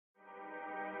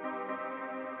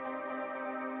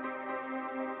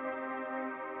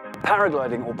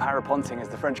Paragliding, or paraponting as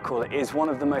the French call it, is one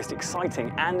of the most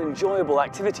exciting and enjoyable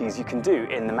activities you can do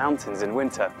in the mountains in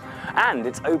winter. And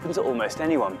it's open to almost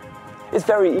anyone. It's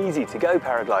very easy to go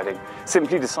paragliding.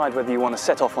 Simply decide whether you want to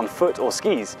set off on foot or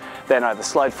skis, then either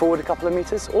slide forward a couple of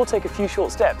meters or take a few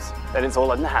short steps. Then it's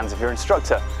all in the hands of your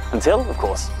instructor, until, of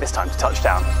course, it's time to touch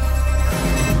down.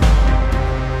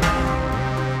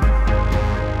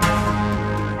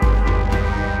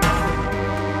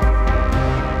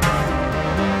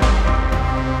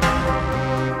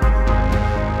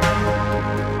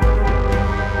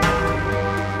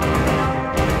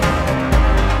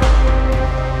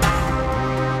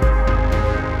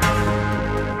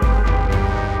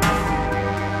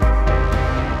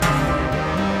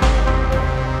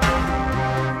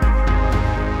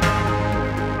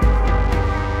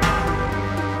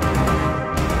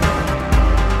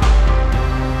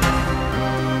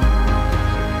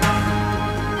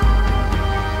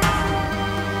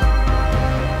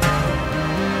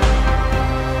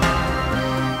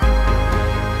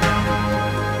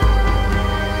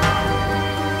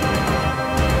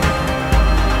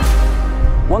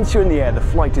 Once you're in the air, the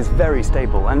flight is very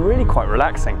stable and really quite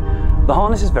relaxing. The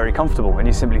harness is very comfortable and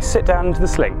you simply sit down into the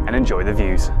sling and enjoy the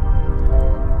views.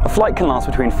 A flight can last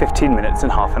between 15 minutes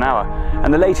and half an hour,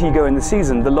 and the later you go in the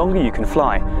season, the longer you can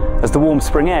fly, as the warm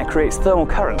spring air creates thermal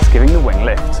currents giving the wing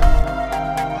lift.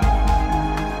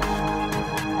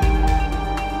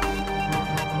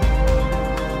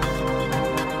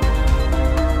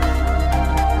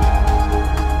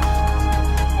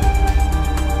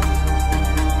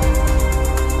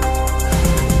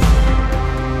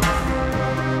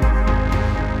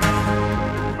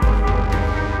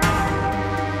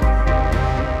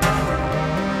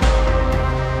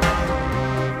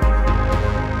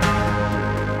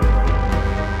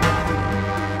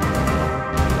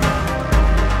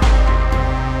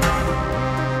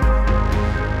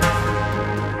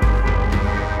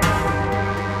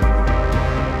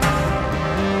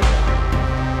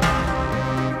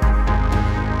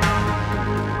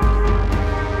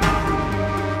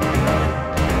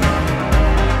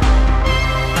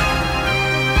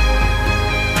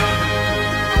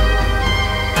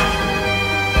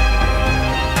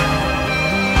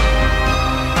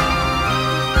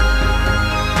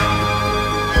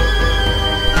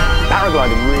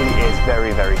 Paragliding really is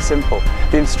very, very simple.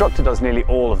 The instructor does nearly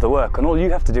all of the work, and all you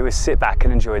have to do is sit back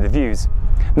and enjoy the views.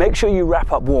 Make sure you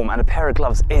wrap up warm, and a pair of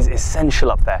gloves is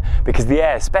essential up there, because the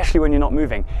air, especially when you're not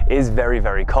moving, is very,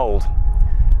 very cold.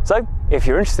 So, if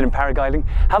you're interested in paragliding,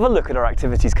 have a look at our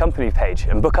activities company page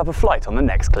and book up a flight on the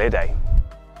next clear day.